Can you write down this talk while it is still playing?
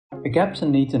A Gaps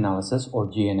and Needs Analysis, or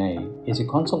GNA, is a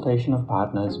consultation of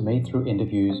partners made through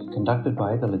interviews conducted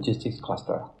by the Logistics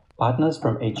Cluster. Partners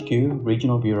from HQ,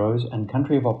 regional bureaus, and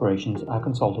country of operations are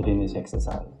consulted in this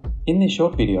exercise. In this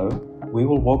short video, we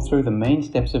will walk through the main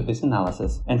steps of this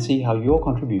analysis and see how your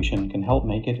contribution can help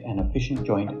make it an efficient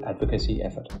joint advocacy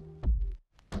effort.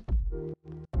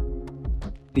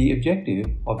 The objective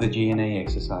of the GNA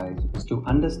exercise is to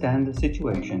understand the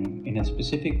situation in a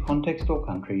specific context or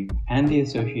country and the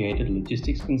associated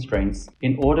logistics constraints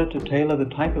in order to tailor the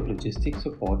type of logistics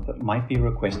support that might be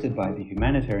requested by the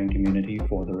humanitarian community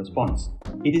for the response.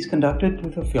 It is conducted to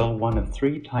fulfill one of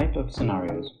three types of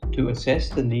scenarios: to assess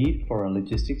the need for a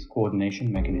logistics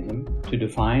coordination mechanism, to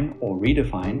define or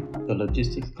redefine the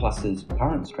logistics cluster's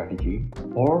current strategy,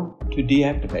 or to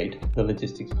deactivate the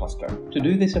logistics cluster. To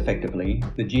do this effectively,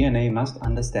 the GNA must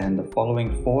understand the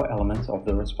following four elements of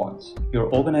the response: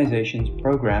 your organization's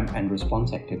program and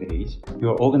response activities,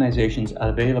 your organization's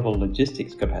available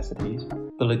logistics capacities,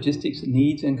 the logistics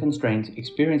needs and constraints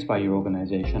experienced by your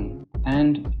organization,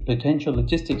 and potential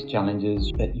logistics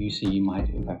challenges that you see might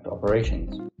impact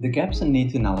operations. The gaps and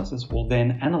needs analysis will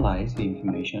then analyze the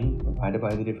information provided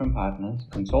by the different partners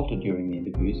consulted during the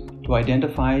interviews to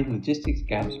identify logistics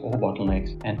gaps or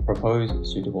bottlenecks and propose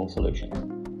suitable solutions.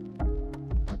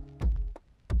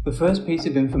 The first piece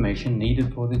of information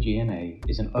needed for the GNA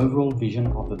is an overall vision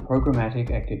of the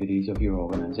programmatic activities of your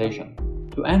organization.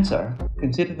 To answer,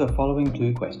 consider the following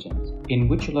two questions. In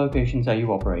which locations are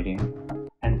you operating?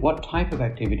 And what type of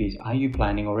activities are you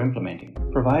planning or implementing?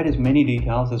 Provide as many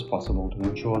details as possible to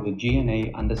ensure the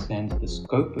GNA understands the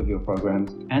scope of your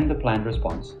programs and the planned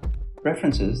response.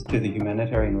 References to the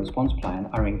humanitarian response plan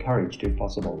are encouraged if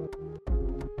possible.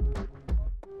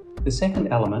 The second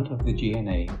element of the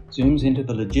GNA zooms into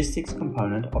the logistics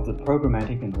component of the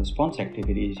programmatic and response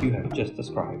activities you have just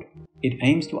described. It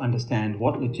aims to understand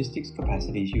what logistics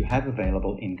capacities you have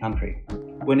available in country.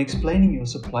 When explaining your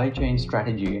supply chain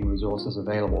strategy and resources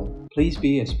available, please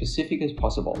be as specific as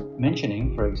possible,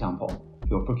 mentioning, for example,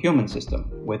 your procurement system,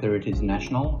 whether it is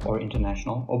national or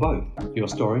international or both, your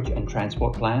storage and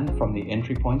transport plan from the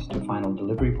entry points to final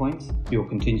delivery points, your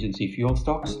contingency fuel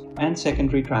stocks, and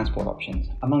secondary transport options,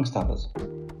 amongst others.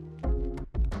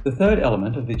 The third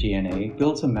element of the GNA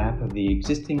builds a map of the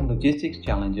existing logistics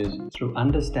challenges through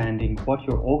understanding what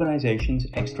your organization's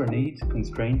extra needs,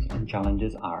 constraints, and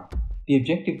challenges are. The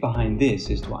objective behind this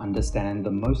is to understand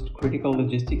the most critical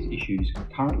logistics issues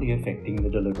currently affecting the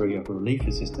delivery of relief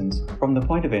assistance from the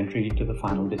point of entry to the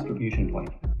final distribution point.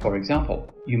 For example,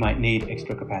 you might need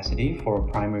extra capacity for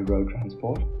a primary road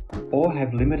transport, or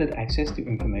have limited access to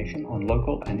information on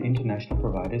local and international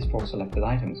providers for selected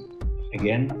items.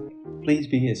 Again, please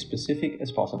be as specific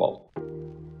as possible.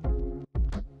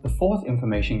 The fourth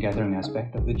information gathering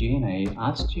aspect of the GNA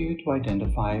asks you to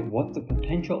identify what the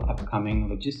potential upcoming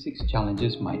logistics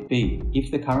challenges might be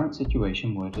if the current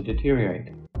situation were to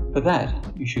deteriorate. For that,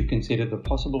 you should consider the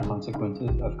possible consequences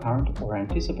of current or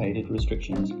anticipated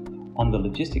restrictions on the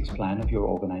logistics plan of your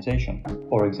organization.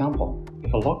 For example,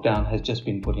 if a lockdown has just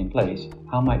been put in place,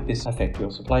 how might this affect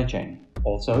your supply chain?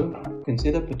 Also,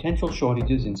 consider potential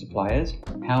shortages in suppliers,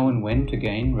 how and when to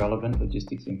gain relevant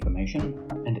logistics information,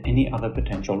 and any other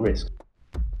potential risks.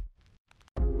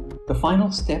 The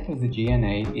final step of the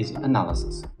GNA is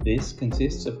analysis. This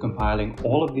consists of compiling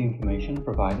all of the information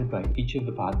provided by each of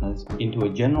the partners into a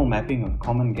general mapping of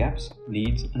common gaps,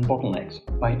 needs, and bottlenecks.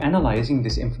 By analyzing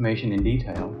this information in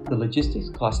detail, the logistics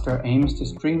cluster aims to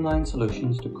streamline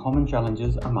solutions to common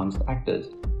challenges amongst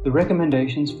actors. The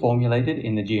recommendations formulated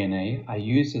in the GNA are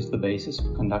used as the basis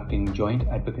for conducting joint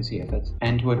advocacy efforts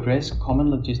and to address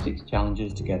common logistics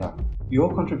challenges together.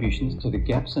 Your contributions to the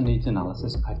gaps and needs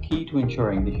analysis are key to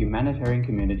ensuring the humanitarian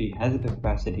community has the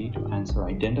capacity to answer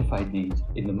identified needs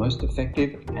in the most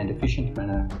effective and efficient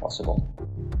manner possible.